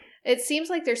it seems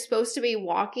like they're supposed to be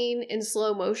walking in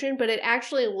slow motion, but it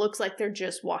actually looks like they're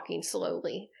just walking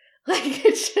slowly. Like,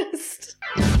 it's just...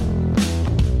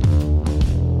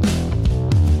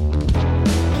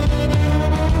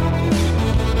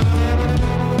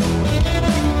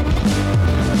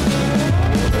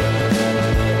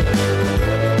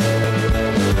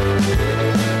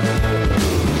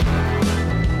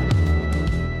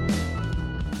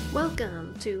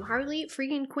 Welcome to Harley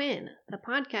Freaking Quinn, the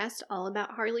podcast all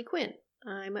about Harley Quinn.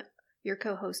 I'm your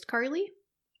co-host, Carly.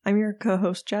 I'm your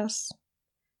co-host, Jess.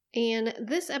 And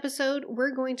this episode,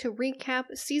 we're going to recap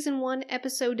Season 1,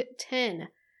 Episode 10,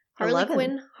 Harley 11.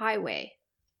 Quinn Highway.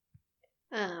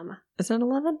 Is it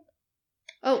 11?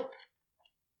 Oh.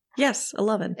 Yes,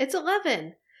 11. It's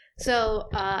 11. So,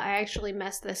 I actually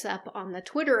messed this up on the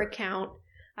Twitter account.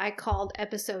 I called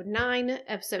Episode 9,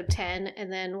 Episode 10,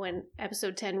 and then when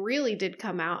Episode 10 really did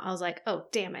come out, I was like, oh,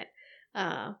 damn it.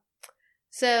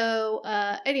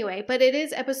 Anyway, but it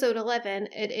is Episode 11.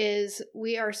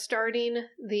 We are starting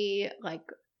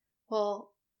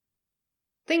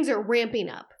things are ramping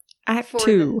up. Act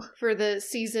 2. For the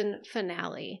season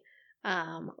finale.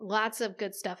 Lots of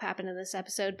good stuff happened in this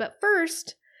episode, but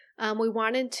first... we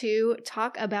wanted to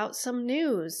talk about some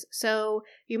news. So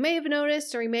you may have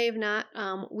noticed or you may have not,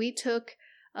 we took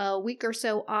a week or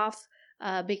so off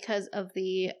because of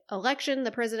the election, the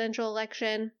presidential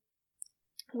election.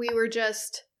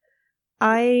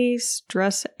 I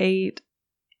stress ate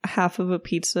half of a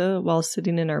pizza while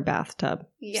sitting in our bathtub.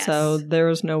 Yes. So there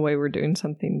was no way we're doing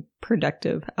something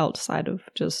productive outside of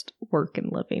just work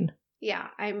and living. Yeah,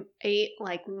 I ate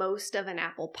most of an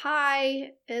apple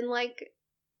pie and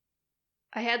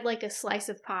I had a slice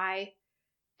of pie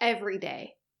every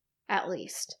day, at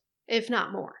least, if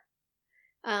not more.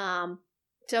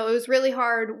 So it was really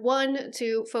hard, one,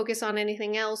 to focus on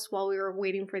anything else while we were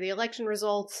waiting for the election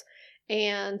results,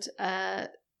 and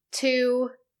two,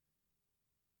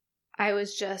 I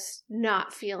was just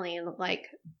not feeling like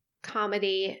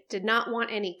comedy, did not want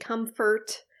any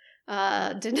comfort,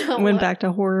 Went back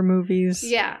to horror movies.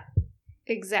 Yeah.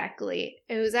 Exactly.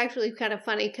 It was actually kind of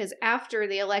funny because after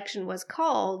the election was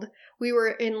called, we were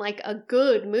in a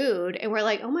good mood and we're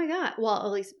like, oh my God. Well,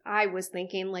 at least I was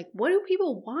thinking what do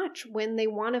people watch when they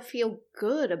want to feel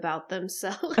good about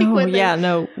themselves?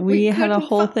 We had a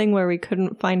whole thing where we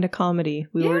couldn't find a comedy.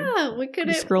 We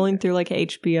couldn't scrolling through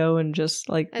HBO and just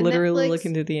literally Netflix,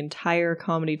 looking through the entire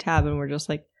comedy tab and we're just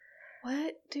like,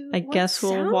 I guess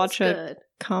we'll watch a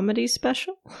comedy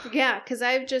special. Yeah, because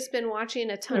I've just been watching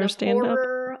a ton of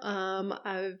horror.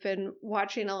 I've been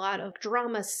watching a lot of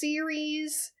drama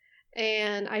series,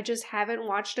 and I just haven't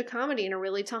watched a comedy in a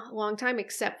really long time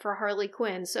except for Harley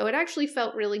Quinn. So it actually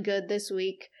felt really good this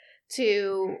week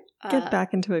to get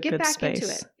back into a good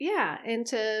space. Yeah, and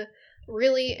to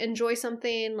really enjoy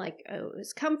something it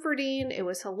was comforting, it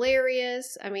was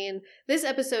hilarious. I mean, this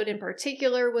episode in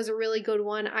particular was a really good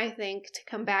one, I think, to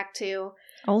come back to.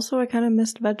 Also, I kind of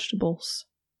missed vegetables.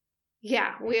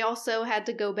 Yeah, we also had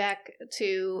to go back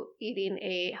to eating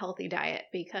a healthy diet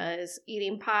because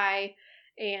eating pie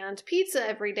and pizza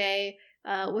every day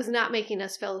was not making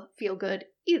us feel good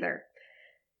either.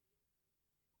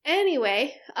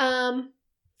 Anyway,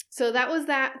 so that was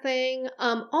that thing.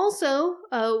 Also,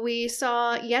 we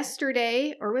saw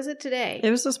yesterday, or was it today? It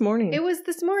was this morning. It was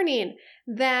this morning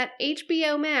that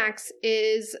HBO Max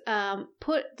is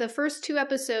put the first 2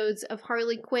 episodes of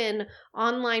Harley Quinn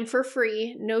online for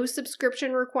free. No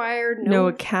subscription required. No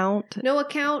account. No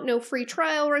account. No free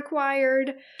trial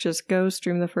required. Just go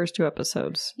stream the first 2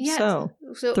 episodes. Yes. So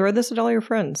throw this at all your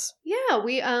friends. Yeah,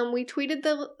 we tweeted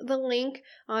the link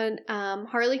on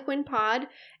Harley Quinn Pod.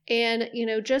 And,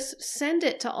 just send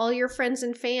it to all your friends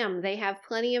and fam. They have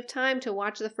plenty of time to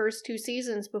watch the first 2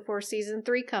 seasons before season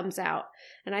 3 comes out.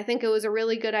 And I think it was a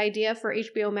really good idea for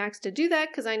HBO Max to do that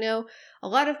because I know a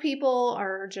lot of people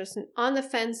are just on the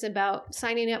fence about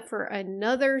signing up for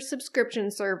another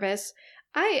subscription service.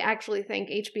 I actually think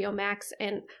HBO Max,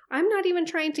 and I'm not even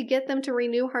trying to get them to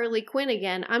renew Harley Quinn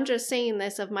again. I'm just saying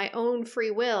this of my own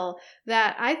free will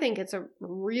that I think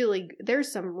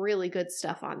there's some really good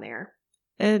stuff on there.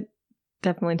 It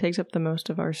definitely takes up the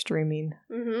most of our streaming.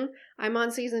 Mm-hmm. I'm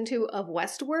on season 2 of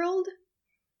Westworld,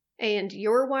 and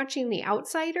you're watching The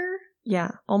Outsider? Yeah,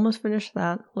 almost finished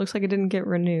that. Looks like it didn't get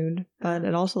renewed, but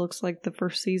it also looks like the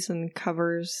first season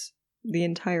covers the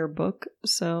entire book.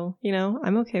 So,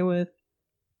 I'm okay with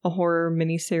a horror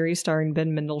miniseries starring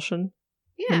Ben Mendelsohn.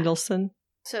 Yeah. Mendelsohn.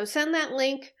 So send that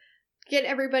link. Get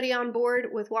everybody on board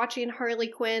with watching Harley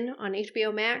Quinn on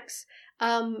HBO Max.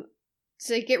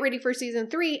 to get ready for season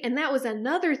 3, and that was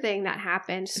another thing that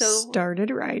happened. So started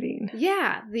writing.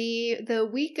 Yeah, the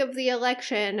week of the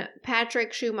election,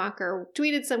 Patrick Schumacher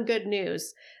tweeted some good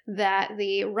news that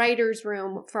the writers'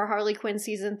 room for Harley Quinn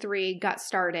season 3 got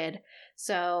started.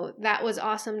 So that was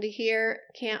awesome to hear.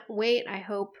 Can't wait. I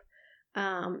hope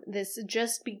this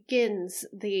just begins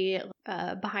the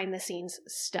behind the scenes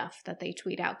stuff that they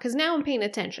tweet out, because now I'm paying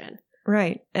attention.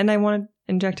 Right, and I want to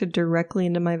inject it directly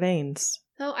into my veins.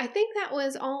 So I think that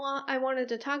was all I wanted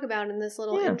to talk about in this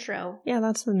little intro. Yeah,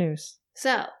 that's the news.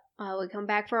 So, we come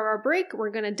back from our break. We're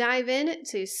going to dive in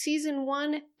to Season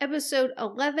 1, Episode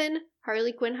 11,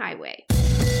 Harley Quinn Highway.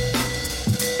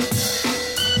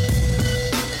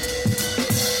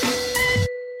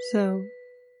 So,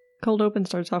 cold open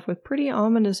starts off with pretty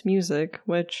ominous music,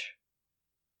 which,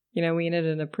 we ended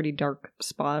in a pretty dark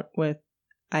spot with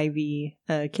Ivy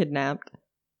kidnapped.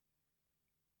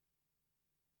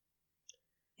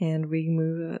 And we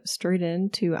move straight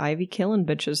into Ivy killing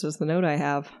bitches is the note I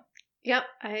have. Yep,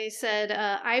 I said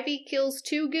Ivy kills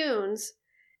 2 goons,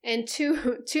 and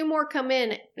two more come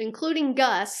in, including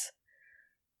Gus,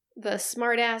 the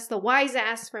smart-ass, the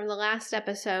wise-ass from the last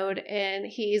episode, and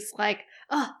he's like,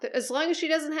 as long as she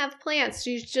doesn't have plants,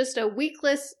 she's just a weak,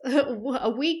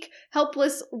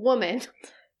 helpless woman.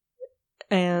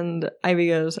 And Ivy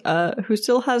goes, who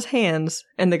still has hands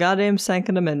and the goddamn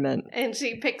Second Amendment. And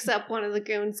she picks up one of the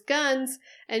goons' guns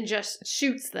and just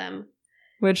shoots them.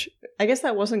 Which, I guess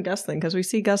that wasn't Gus then, because we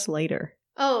see Gus later.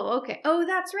 Oh, okay. Oh,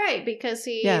 that's right, because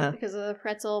because of the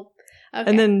pretzel. Okay.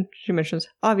 And then she mentions,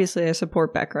 obviously I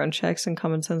support background checks and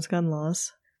common sense gun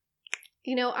laws.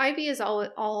 Ivy is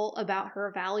all about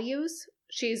her values.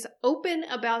 She's open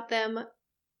about them,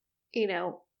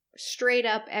 straight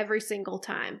up every single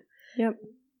time. Yep.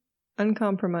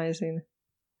 Uncompromising.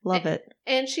 Love it.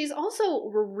 And she's also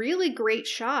a really great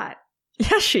shot.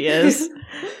 Yeah, she is.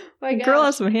 My gosh. Girl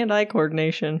has some hand-eye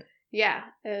coordination. Yeah,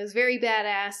 it was very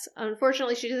badass.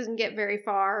 Unfortunately, she doesn't get very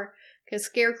far because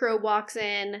Scarecrow walks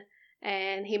in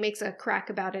and he makes a crack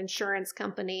about insurance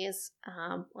companies.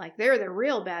 Like they're the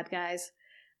real bad guys.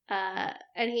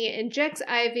 And he injects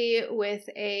Ivy with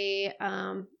a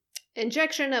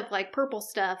injection of like purple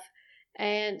stuff.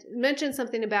 And mentioned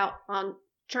something about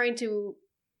trying to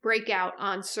break out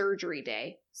on surgery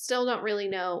day. Still don't really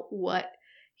know what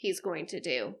he's going to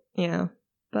do. Yeah,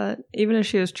 but even if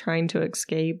she was trying to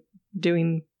escape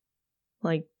doing,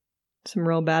 like, some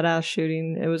real badass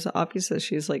shooting, it was obvious that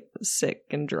she's, like, sick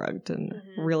and drugged and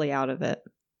really out of it.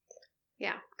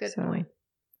 Yeah, good point.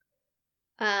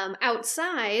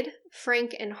 Outside,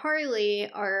 Frank and Harley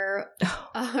are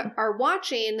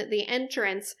watching the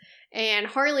entrance, and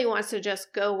Harley wants to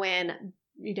just go in,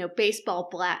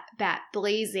 baseball bat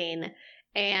blazing,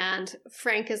 and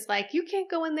Frank is like, "You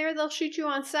can't go in there; they'll shoot you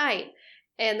on sight."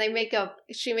 And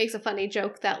she makes a funny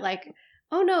joke that like,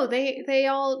 "Oh no, they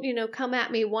all come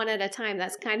at me one at a time.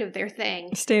 That's kind of their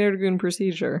thing." Standard goon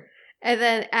procedure. And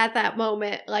then at that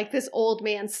moment, like, this old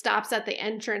man stops at the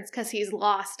entrance because he's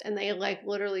lost, and they, like,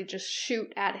 literally just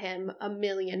shoot at him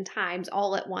 1,000,000 times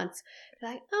all at once.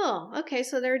 Like, oh, okay,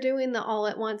 so they're doing the all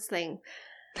at once thing.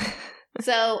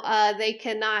 So they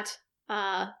cannot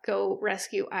go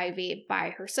rescue Ivy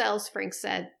by herself. Frank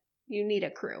said, "You need a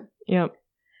crew." Yep.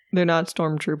 They're not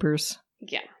stormtroopers.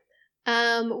 Yeah.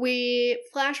 We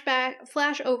flash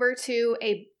over to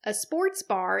a sports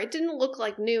bar. It didn't look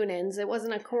like Noonan's. It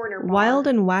wasn't a corner bar. Wild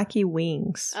and Wacky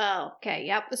Wings. Oh, okay.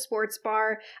 Yep, a sports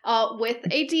bar with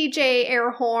a DJ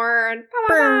air horn.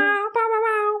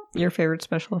 Your favorite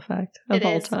special effect of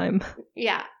all time.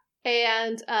 Yeah.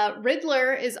 And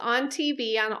Riddler is on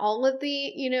TV on all of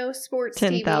the, sports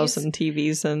 10,000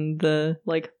 TVs and the,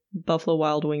 like, Buffalo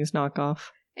Wild Wings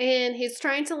knockoff. And he's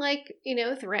trying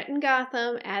to, threaten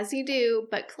Gotham, as you do,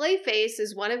 but Clayface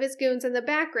is one of his goons in the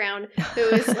background who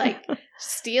is, like,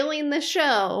 stealing the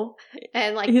show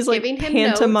and, like, he's giving him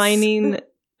pantomiming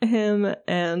him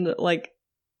and, like,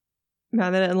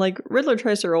 and, like, Riddler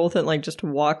tries to roll with it and, like, just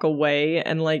walk away,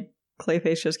 and, like,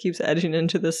 Clayface just keeps edging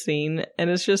into the scene, and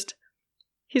it's just,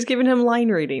 he's giving him line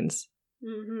readings.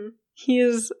 Mm-hmm. He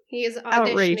is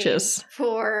outrageous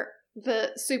for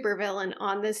the supervillain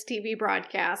on this TV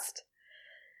broadcast.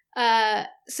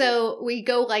 So we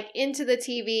go like into the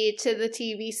TV to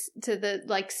the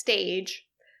like stage.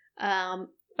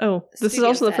 This is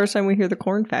also the first time we hear the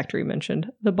corn factory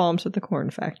mentioned. The bombs at the corn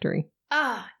factory.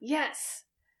 Ah, yes.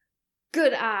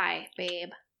 Good eye, babe.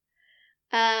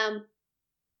 But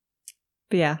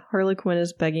yeah, Harley Quinn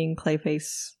is begging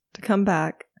Clayface to come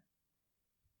back.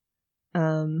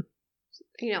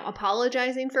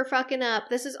 apologizing for fucking up.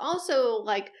 This is also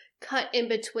like cut in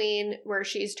between where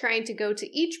she's trying to go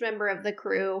to each member of the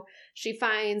crew. She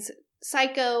finds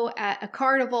Psycho at a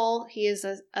carnival. He is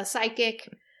a psychic.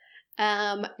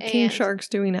 King Shark's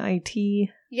doing IT.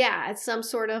 Yeah, it's some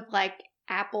sort of like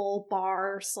Apple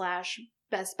bar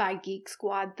 / Best Buy Geek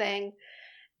Squad thing.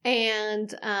 And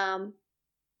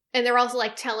they're also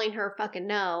like telling her fucking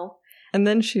no. And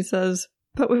then she says,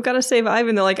 but we've got to save Ivy.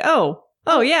 And they're like, oh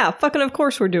yeah, fucking of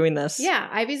course we're doing this. Yeah,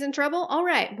 Ivy's in trouble? All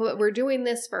right, but we're doing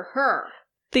this for her.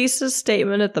 Thesis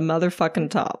statement at the motherfucking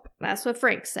top. That's what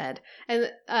Frank said.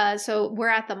 And so we're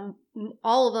at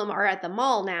all of them are at the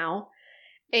mall now.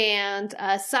 And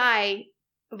Cy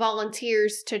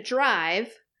volunteers to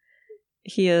drive.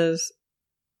 He is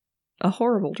a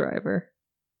horrible driver.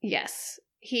 Yes.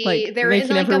 They're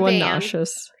making everyone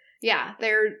nauseous. Yeah,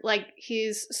 they're like,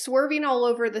 he's swerving all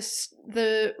over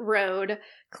the road.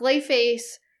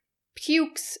 Clayface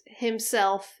pukes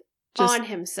himself on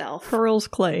himself. Hurls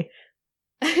clay.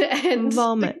 And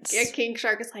vomits. King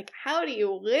Shark is like, how do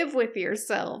you live with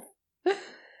yourself?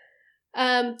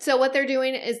 So what they're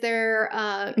doing is they're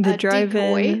drive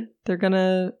decoy. In. They're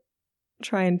gonna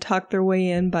try and talk their way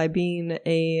in by being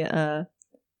a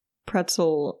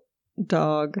pretzel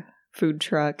dog food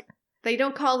truck. They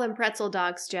don't call them pretzel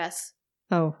dogs, Jess.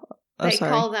 Sorry. They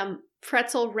call them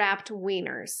pretzel wrapped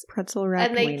wieners. Pretzel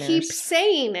wrapped wieners. And they keep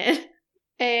saying it.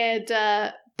 And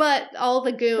but all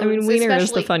the goons, I mean, wiener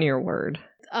is the funnier word.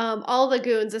 All the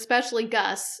goons, especially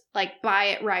Gus, like buy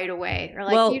it right away. Or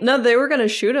like, well, no, they were gonna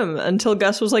shoot him until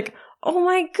Gus was like, "Oh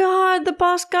my god, the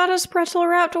boss got us pretzel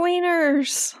wrapped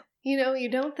wieners." You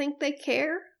don't think they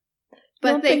care,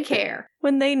 but they care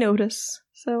when they notice.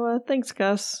 So, thanks,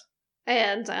 Gus.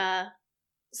 And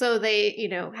so they,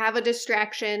 have a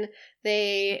distraction.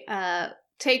 They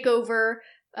take over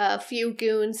a few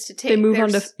goons to take. They move on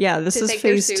to this is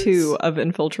phase 2 of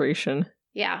infiltration.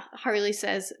 Yeah, Harley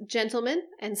says, "Gentlemen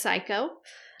and Psycho."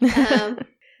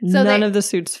 None of the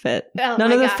suits fit. Oh,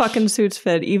 None of the fucking suits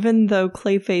fit, even though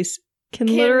Clayface can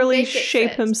literally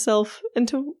shape himself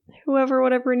into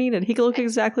whatever he needed. He could look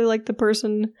exactly like the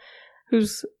person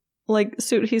whose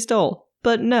suit he stole,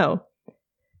 but no.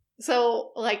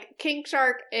 So, King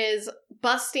Shark is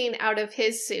busting out of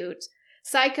his suit.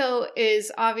 Psycho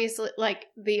is obviously,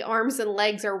 the arms and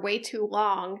legs are way too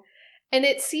long. And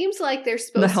it seems like they're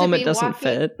supposed to be walking. The helmet doesn't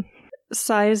fit.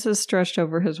 Size is stretched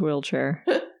over his wheelchair.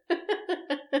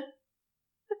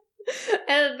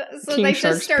 And so King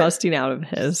Shark's busting out of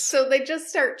his. So they just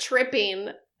start tripping,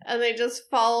 and they just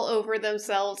fall over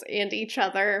themselves and each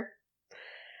other.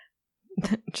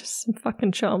 Just some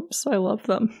fucking chumps. I love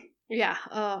them. Yeah.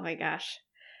 Oh my gosh.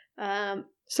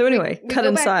 So anyway, we cut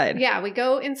inside. Yeah, we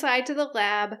go inside to the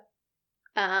lab.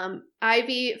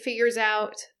 Ivy figures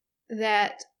out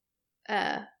that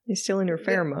he's stealing her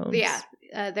pheromones.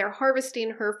 They're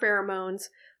harvesting her pheromones,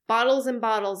 bottles and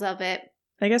bottles of it.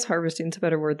 I guess harvesting's a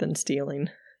better word than stealing.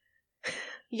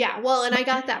 Yeah, well, and I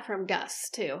got that from Gus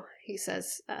too. He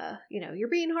says, you're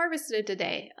being harvested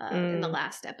today in the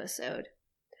last episode.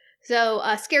 So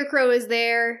Scarecrow is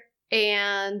there,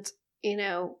 and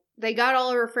they got all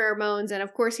of her pheromones, and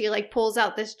of course he pulls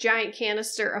out this giant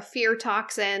canister of fear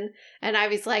toxin, and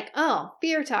Ivy's like, "Oh,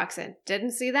 fear toxin,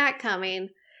 didn't see that coming."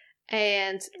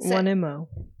 And 1 MO.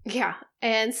 Yeah,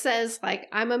 and says,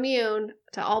 "I'm immune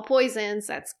to all poisons.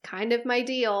 That's kind of my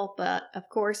deal." But, of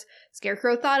course,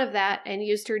 Scarecrow thought of that and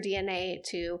used her DNA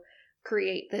to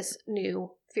create this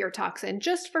new fear toxin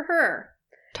just for her.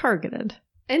 Targeted.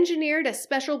 Engineered a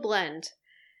special blend.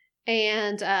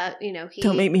 And, he...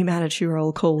 Don't make me mad at you,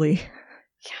 Earl Coley.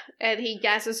 Yeah, and he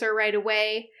gasses her right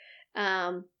away.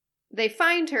 They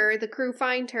find her, the crew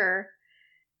find her,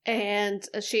 and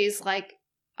she's,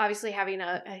 obviously having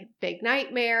a big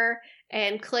nightmare,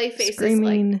 and Clayface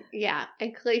screaming.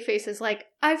 And Clayface is like,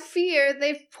 "I fear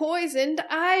they've poisoned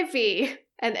Ivy."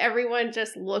 And everyone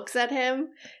just looks at him.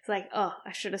 It's like, "Oh,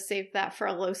 I should have saved that for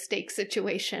a low-stakes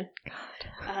situation."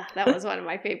 God. That was one of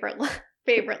my favorite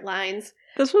lines.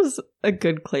 This was a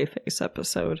good Clayface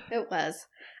episode. It was.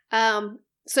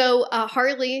 So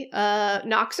Harley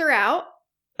knocks her out.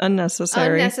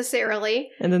 Unnecessarily.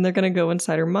 And then they're going to go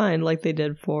inside her mind like they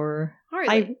did for...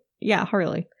 Harley.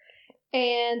 Harley.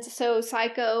 And so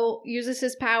Psycho uses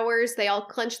his powers. They all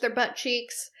clench their butt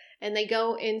cheeks, and they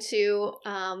go into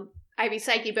Ivy's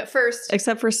psyche. But first...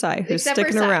 Except for Cy, who's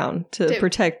sticking around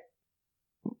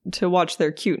to watch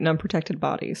their cute and unprotected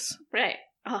bodies. Right.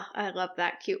 Oh, I love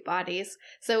that, cute bodies.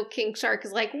 So King Shark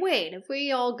is like, "Wait, if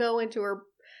we all go into her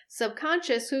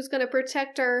subconscious, who's going to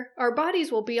protect our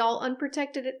bodies will be all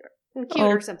unprotected and cute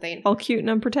or something. All cute and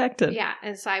unprotected. Yeah,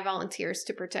 and Sai volunteers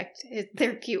to protect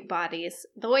their cute bodies.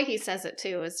 The way he says it,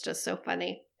 too, is just so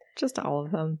funny. Just all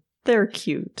of them. They're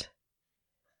cute.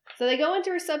 So they go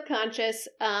into her subconscious.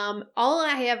 All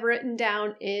I have written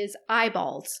down is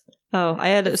eyeballs. Oh, I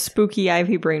had a spooky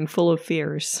Ivy brain full of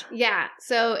fears. Yeah,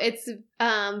 so it's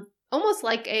almost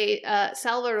like a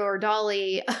Salvador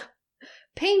Dali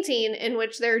painting in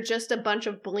which there are just a bunch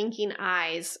of blinking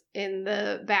eyes in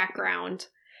the background.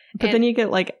 But then you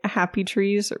get like happy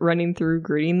trees running through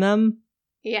greeting them.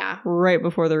 Yeah. Right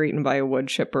before they're eaten by a wood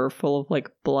chipper full of like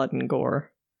blood and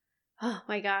gore. Oh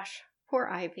my gosh. Poor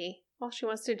Ivy. All she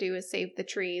wants to do is save the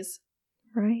trees.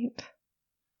 Right.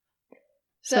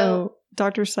 So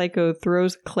Dr. Psycho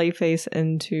throws Clayface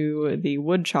into the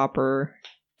wood chopper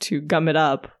to gum it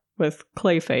up with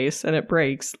Clayface, and it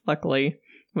breaks, luckily,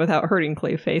 without hurting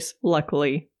Clayface,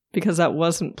 luckily, because that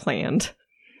wasn't planned.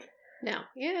 No.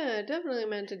 Yeah, definitely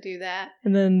meant to do that.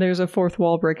 And then there's a fourth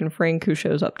wall break and Frank who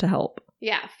shows up to help.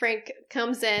 Yeah, Frank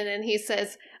comes in and he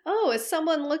says, "Oh, is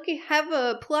someone have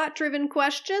a plot-driven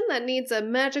question that needs a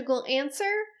magical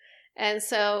answer?" And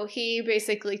so he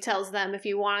basically tells them, if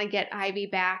you want to get Ivy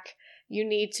back, you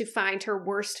need to find her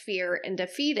worst fear and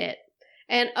defeat it.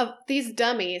 And of these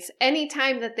dummies,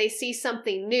 anytime that they see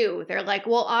something new, they're like,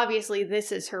 well, obviously this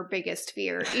is her biggest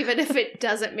fear, even if it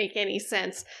doesn't make any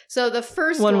sense. So the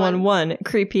first 111,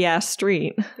 creepy ass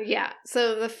street. Yeah.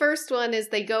 So the first one is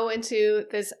they go into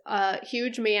this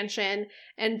huge mansion,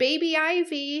 and baby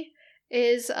Ivy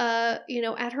is,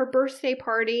 at her birthday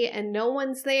party, and no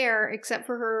one's there except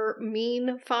for her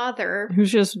mean father.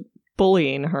 Who's just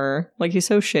bullying her. Like, he's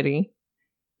so shitty.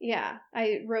 Yeah,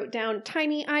 I wrote down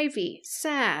Tiny Ivy,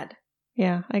 sad.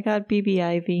 Yeah, I got BB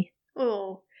Ivy.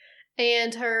 Oh.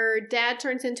 And her dad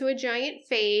turns into a giant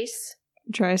face.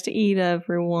 Tries to eat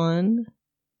everyone.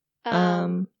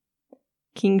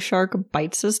 King Shark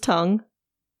bites his tongue.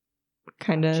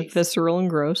 Kind of visceral and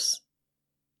gross.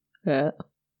 Yeah.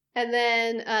 And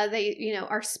then they,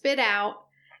 are spit out.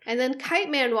 And then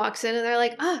Kite Man walks in and they're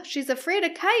like, oh, she's afraid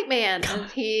of Kite Man. And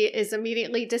he is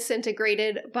immediately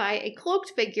disintegrated by a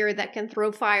cloaked figure that can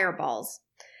throw fireballs.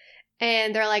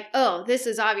 And they're like, oh, this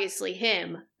is obviously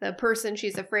him, the person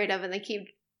she's afraid of. And they keep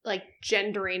like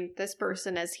gendering this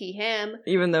person as he, him.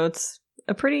 Even though it's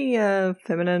a pretty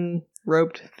feminine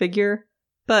robed figure.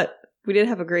 But we did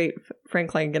have a great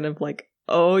Frank Langan of like,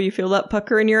 oh, you feel that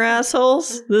pucker in your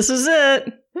assholes? This is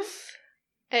it.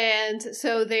 And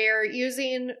so they're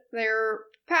using their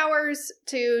powers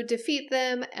to defeat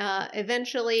them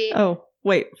eventually. Oh,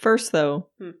 wait. First, though,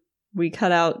 we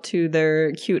cut out to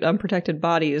their cute, unprotected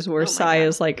bodies where Sai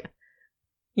is like,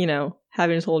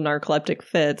 having his little narcoleptic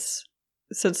fits,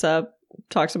 sits up,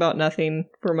 talks about nothing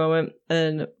for a moment,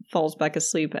 and falls back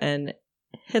asleep and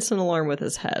hits an alarm with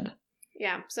his head.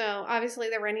 Yeah, so obviously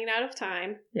they're running out of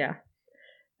time. Yeah.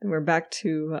 And we're back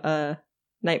to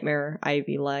Nightmare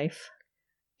Ivy life.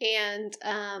 And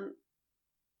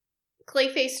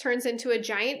Clayface turns into a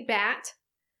giant bat,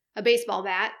 a baseball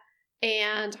bat,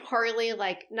 and Harley,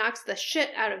 knocks the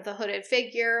shit out of the hooded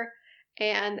figure,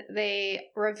 and they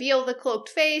reveal the cloaked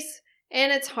face,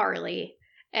 and it's Harley.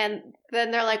 And then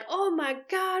they're like, oh my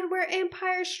god, we're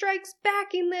Empire Strikes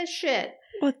Backing this shit.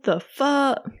 What the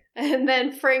fuck? And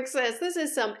then Frank says, this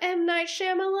is some M. Night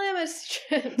Shyamalan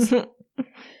shit.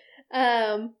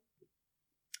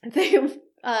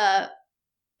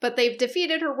 But they've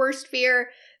defeated her worst fear.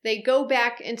 They go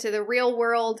back into the real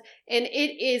world, and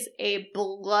it is a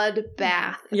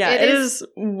bloodbath. Yeah, it is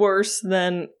worse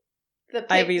than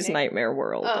Ivy's nightmare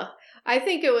world. I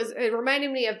think it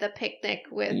reminded me of the picnic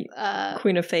with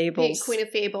Queen of Fables. Queen of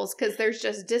Fables, because there's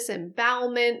just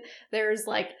disembowelment. There's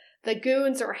the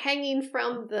goons are hanging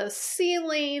from the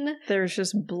ceiling. There's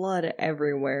just blood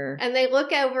everywhere. And they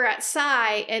look over at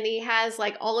Sai, and he has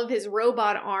all of his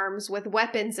robot arms with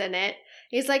weapons in it.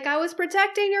 He's like, I was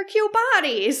protecting your cute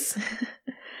bodies.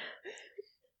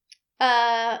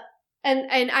 And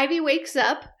Ivy wakes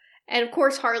up, and of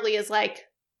course Harley is like,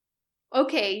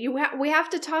 okay, we have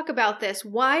to talk about this.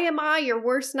 Why am I your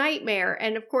worst nightmare?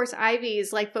 And of course Ivy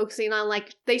is focusing on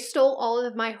they stole all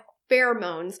of my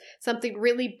pheromones. Something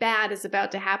really bad is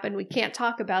about to happen. We can't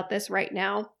talk about this right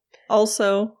now.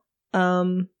 Also,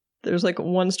 there's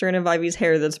one strand of Ivy's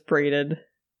hair that's braided.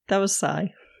 That was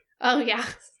Sai. Oh yeah.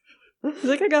 He's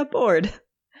like, I got bored.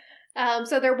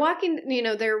 So they're walking,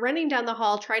 they're running down the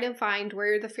hall trying to find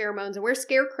where the pheromones and where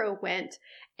Scarecrow went.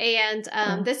 And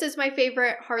this is my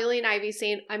favorite Harley and Ivy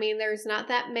scene. I mean, there's not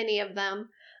that many of them.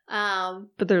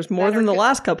 But there's more than the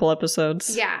last couple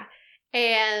episodes. Yeah.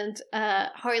 And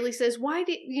Harley says, why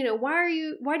do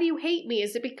you hate me?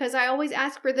 Is it because I always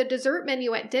ask for the dessert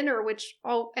menu at dinner,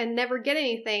 and never get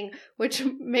anything, which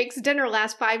makes dinner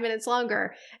last 5 minutes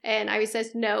longer? And Ivy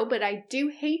says, no, but I do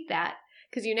hate that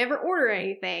because you never order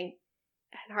anything.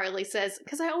 And Harley says,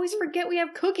 because I always forget we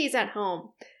have cookies at home.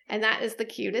 And that is the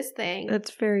cutest thing.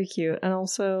 That's very cute. And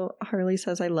also, Harley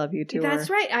says, I love you to her. That's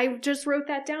right. I just wrote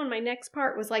that down. My next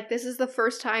part was like, this is the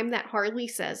first time that Harley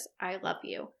says, I love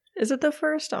you. Is it the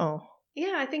first? Oh.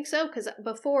 Yeah, I think so. Because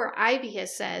before, Ivy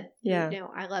has said,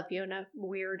 I love you in a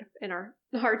weird and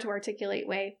hard to articulate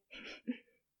way.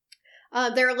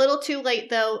 They're a little too late,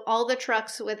 though. All the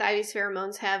trucks with Ivy's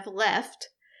pheromones have left.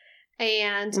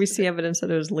 And we see evidence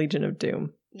that it was Legion of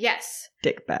Doom. Yes.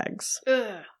 Dick bags.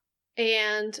 Ugh.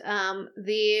 And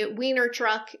the wiener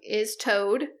truck is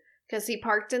towed because he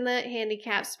parked in the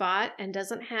handicap spot and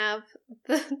doesn't have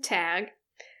the tag.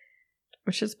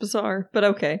 Which is bizarre, but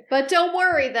okay. But don't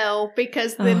worry, though,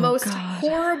 because the most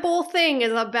horrible thing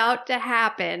is about to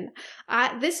happen.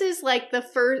 This is like the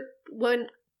first one.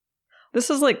 This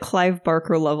is like Clive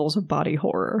Barker levels of body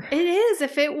horror. It is.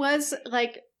 If it was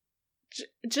like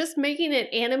just making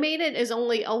it animated is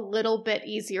only a little bit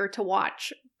easier to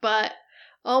watch. But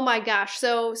oh my gosh.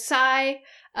 So Cy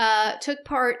took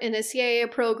part in a CIA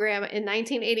program in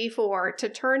 1984 to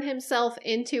turn himself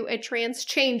into a trans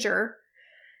changer.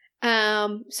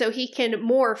 So he can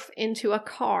morph into a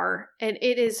car, and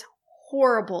it is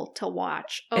horrible to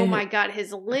watch. Oh my god,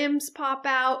 his limbs pop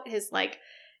out, his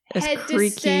head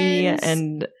creaky, distends.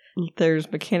 And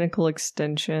there's mechanical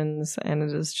extensions, and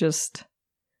it is just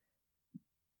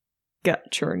gut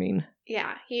churning.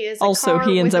 Yeah, he is. Also,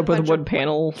 he ends up with wood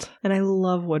panel, and I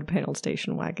love wood panel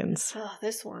station wagons. Oh,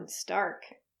 this one's stark.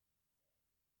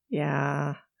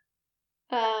 Yeah.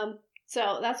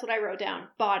 So that's what I wrote down.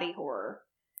 Body horror.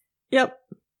 Yep.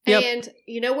 And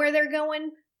you know where they're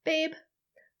going, babe?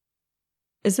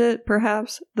 Is it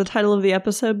perhaps the title of the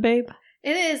episode, babe?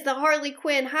 It is the Harley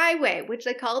Quinn Highway, which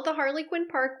they call it the Harley Quinn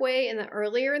Parkway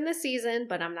earlier in the season,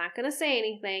 but I'm not going to say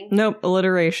anything. Nope,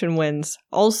 alliteration wins.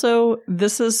 Also,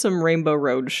 this is some Rainbow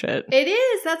Road shit. It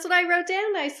is. That's what I wrote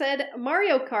down. I said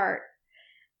Mario Kart.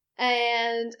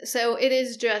 And so it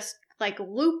is just like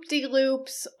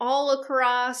loop-de-loops all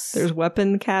across. There's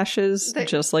weapon caches,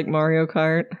 just like Mario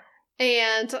Kart.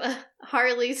 And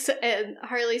Harley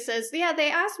says, yeah, they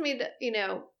asked me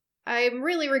to, I'm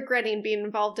really regretting being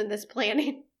involved in this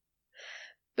planning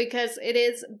because it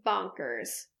is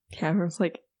bonkers. Cameron's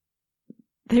like,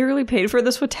 they really paid for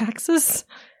this with taxes?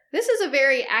 This is a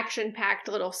very action-packed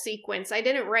little sequence. I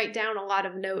didn't write down a lot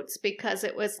of notes because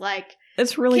it was like...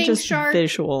 It's really King just Shark,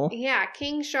 visual. Yeah,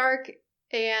 King Shark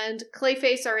and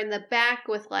Clayface are in the back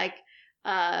with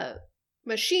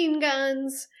machine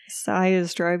guns. Cy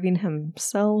is driving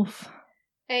himself.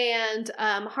 And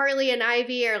Harley and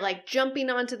Ivy are jumping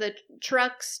onto the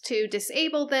trucks to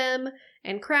disable them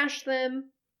and crash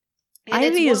them. And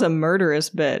Ivy is a murderous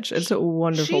bitch. It's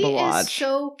wonderful to watch. She is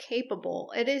so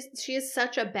capable. She is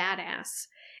such a badass.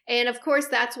 And of course,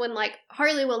 that's when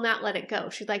Harley will not let it go.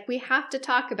 She's like, we have to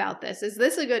talk about this. Is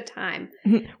this a good time?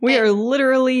 We are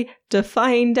literally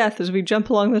defying death as we jump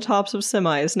along the tops of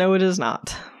semis. No, it is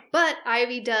not. But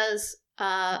Ivy does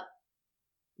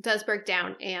break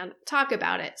down and talk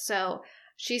about it. So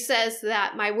she says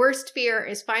that my worst fear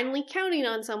is finally counting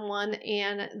on someone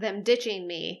and them ditching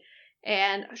me.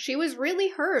 And she was really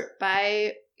hurt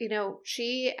by,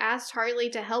 she asked Harley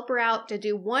to help her out, to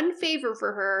do one favor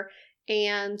for her.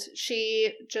 And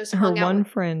she just hung out. Her one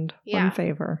friend, one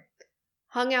favor.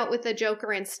 Hung out with the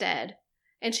Joker instead.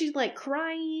 And she's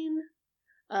crying.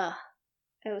 Ugh.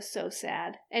 It was so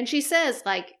sad. And she says,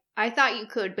 I thought you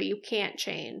could, but you can't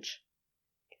change.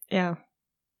 Yeah.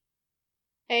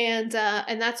 And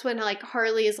that's when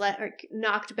Harley is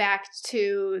knocked back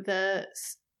to the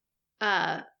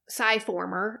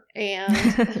Psyformer and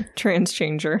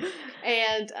Transchanger.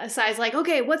 And Cy's like,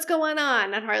 okay, what's going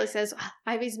on? And Harley says,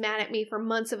 Ivy's mad at me for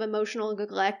months of emotional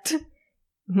neglect.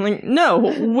 No,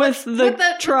 with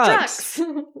the trucks.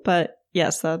 But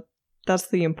yes, that's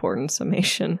the important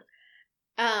summation.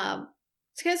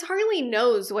 It's because Harley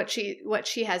knows what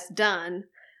she has done.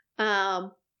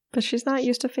 But she's not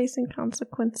used to facing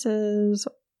consequences.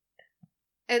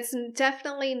 It's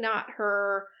definitely not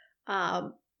her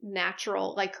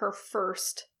natural, her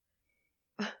first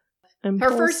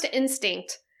impulse. Her first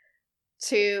instinct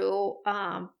to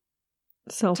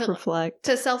self-reflect.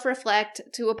 To self-reflect,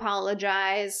 to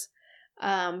apologize,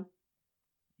 to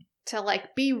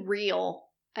be real.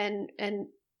 And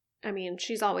I mean,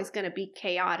 she's always going to be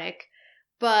chaotic.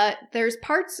 But there's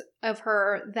parts of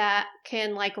her that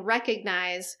can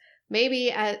recognize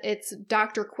maybe it's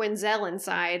Dr. Quinzel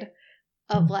inside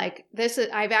of like,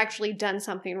 I've actually done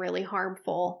something really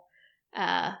harmful,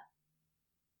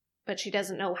 but she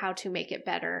doesn't know how to make it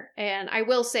better. And I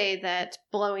will say that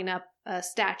blowing up a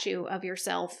statue of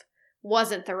yourself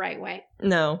wasn't the right way.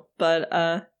 No, but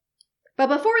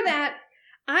before that,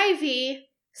 Ivy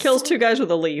kills 2 guys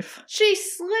with a leaf. She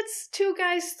slits 2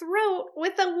 guys' throat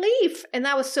with a leaf. And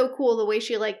that was so cool, the way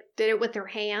she like did it with her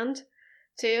hand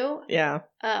too. Yeah.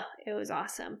 It was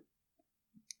awesome.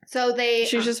 So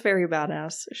she's just very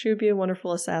badass. She would be a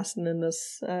wonderful assassin in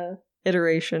this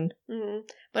iteration. Mm-hmm.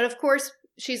 But of course,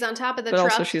 she's on top of the truck.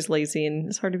 But also she's lazy, and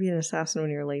it's hard to be an assassin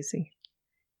when you're lazy.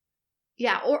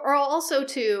 Yeah, or also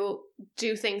to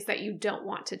do things that you don't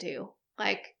want to do.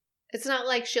 Like, it's not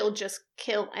like she'll just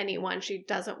kill anyone she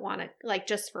doesn't want to, like,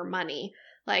 just for money.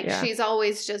 Like, she's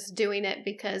always just doing it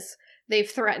because they've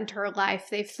threatened her life.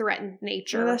 They've threatened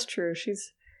nature. No, that's true.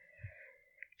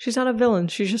 She's not a villain.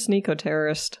 She's just an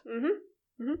eco-terrorist.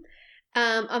 Mm-hmm.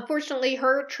 Mm-hmm. Unfortunately,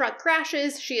 her truck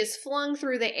crashes. She is flung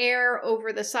through the air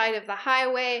over the side of the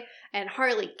highway, and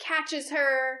Harley catches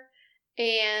her.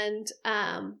 And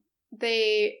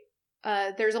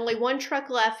there's only one truck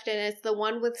left, and it's the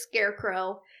one with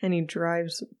Scarecrow. And he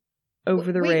drives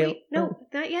over the rail. Wait, no,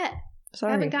 not yet.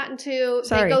 Sorry. I haven't gotten to...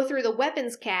 Sorry. They go through the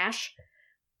weapons cache.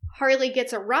 Harley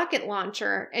gets a rocket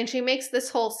launcher, and she makes this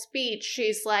whole speech.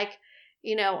 She's like,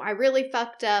 I really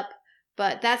fucked up,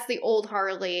 but that's the old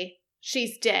Harley.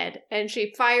 She's dead. And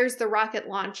she fires the rocket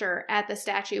launcher at the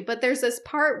statue. But there's this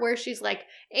part where she's like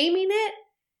aiming it,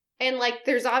 and like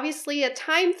there's obviously a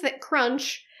time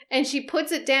crunch, and she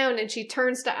puts it down and she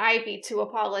turns to Ivy to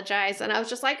apologize. And I was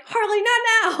just like, Harley,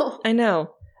 not now! I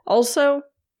know. Also,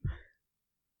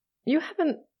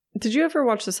 did you ever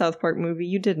watch the South Park movie?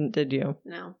 You didn't, did you?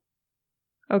 No.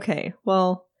 Okay,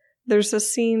 well, there's a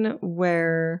scene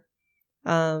where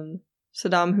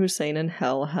Saddam Hussein in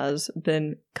hell has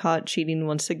been caught cheating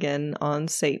once again on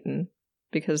Satan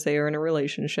because they are in a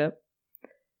relationship.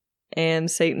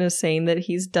 And Satan is saying that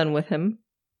he's done with him.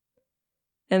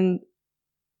 And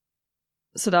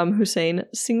Saddam Hussein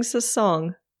sings a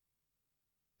song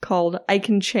called I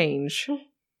Can Change.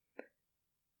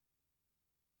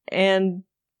 And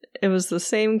it was the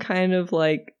same kind of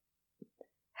like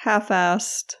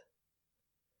half-assed,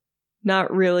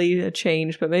 not really a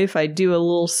change, but maybe if I do a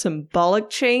little symbolic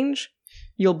change,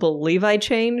 you'll believe I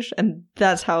changed. And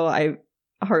that's how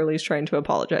Harley's trying to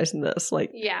apologize in this. Like,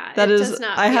 yeah, that is,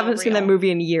 I haven't seen that movie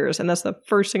in years, and that's the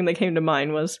first thing that came to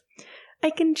mind was,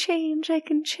 I can change, I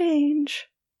can change.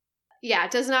 Yeah,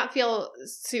 it does not feel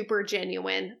super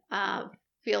genuine.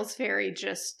 Feels very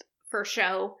just for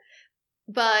show.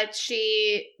 But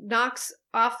she knocks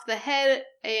off the head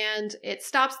and it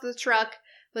stops the truck,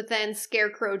 but then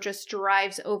Scarecrow just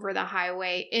drives over the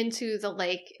highway into the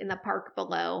lake in the park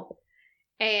below.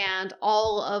 And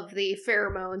all of the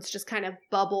pheromones just kind of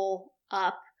bubble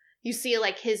up. You see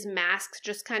like his mask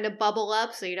just kind of bubble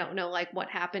up, so you don't know like what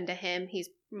happened to him. He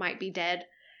might be dead.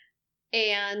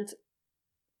 And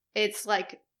it's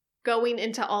like going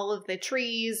into all of the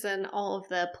trees and all of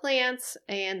the plants,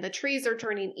 and the trees are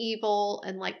turning evil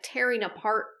and like tearing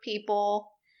apart people.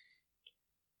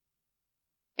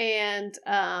 And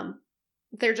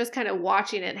they're just kind of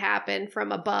watching it happen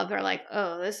from above. They're like,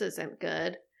 oh, this isn't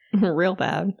good. Real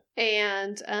bad.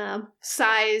 And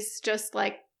Sai's just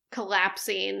like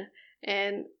collapsing,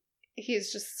 and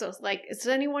he's just so like, does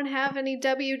anyone have any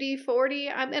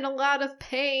WD-40? I'm in a lot of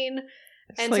pain.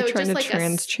 It's and like so trying just to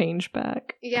like change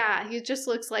back. Yeah, he just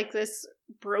looks like this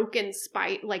broken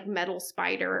like metal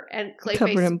spider, and Clayface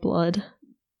covered in blood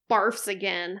barfs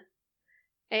again.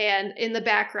 And in the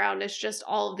background is just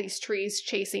all of these trees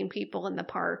chasing people in the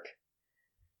park.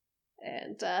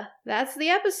 And that's the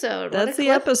episode. That's the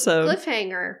episode.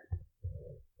 Cliffhanger.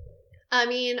 I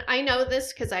mean, I know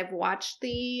this because I've watched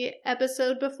the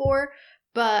episode before,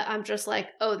 but I'm just like,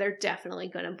 oh, they're definitely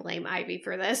going to blame Ivy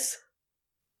for this.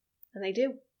 And they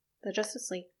do. The Justice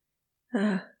League.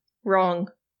 Wrong.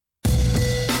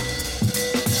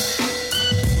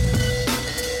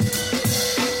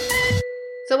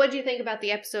 So what do you think about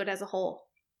the episode as a whole?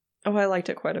 Oh, I liked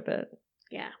it quite a bit.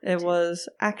 Yeah. It was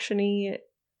action-y.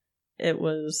 It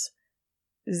was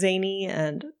zany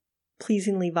and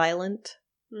pleasingly violent.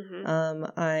 Mm-hmm.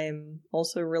 I'm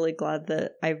also really glad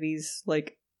that Ivy's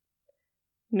like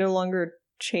no longer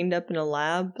chained up in a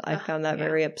lab. I found that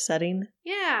very upsetting.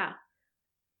 Yeah.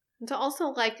 And to also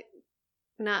like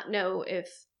not know if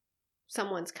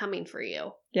someone's coming for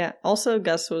you. Yeah. Also,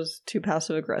 Gus was too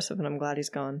passive aggressive, and I'm glad he's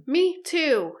gone. Me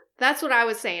too. That's what I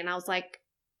was saying. I was like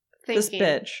thinking, this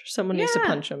bitch. Someone needs to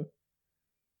punch him.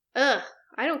 Ugh.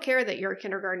 I don't care that you're a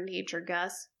kindergarten teacher,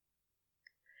 Gus.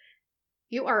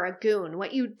 You are a goon.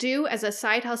 What you do as a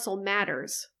side hustle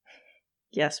matters.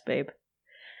 Yes, babe.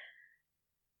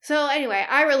 So anyway,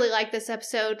 I really like this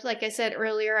episode. Like I said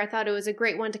earlier, I thought it was a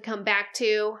great one to come back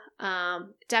to.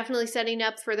 Definitely setting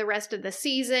up for the rest of the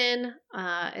season.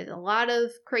 A lot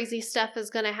of crazy stuff is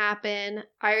going to happen.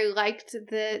 I liked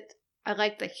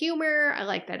the humor. I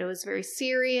liked that it was very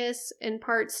serious in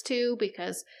parts too,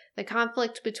 because the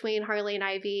conflict between Harley and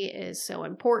Ivy is so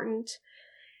important.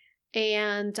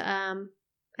 And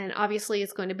obviously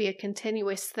it's going to be a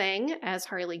continuous thing as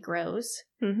Harley grows.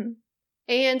 Mm-hmm.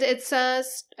 And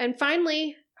and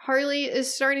finally, Harley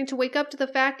is starting to wake up to the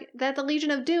fact that the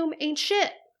Legion of Doom ain't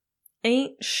shit.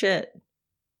 Ain't shit.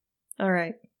 All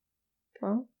right.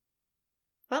 Well,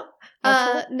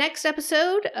 next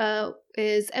episode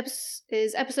is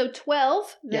episode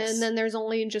 12. Yes. And then there's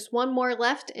only just one more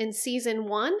left in season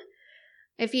 1.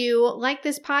 If you like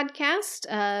this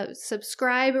podcast,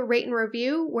 subscribe, rate, and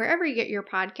review wherever you get your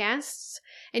podcasts.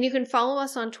 And you can follow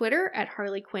us on Twitter at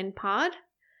Harley Quinn Pod.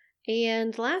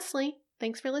 And lastly,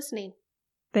 thanks for listening.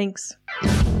 Thanks.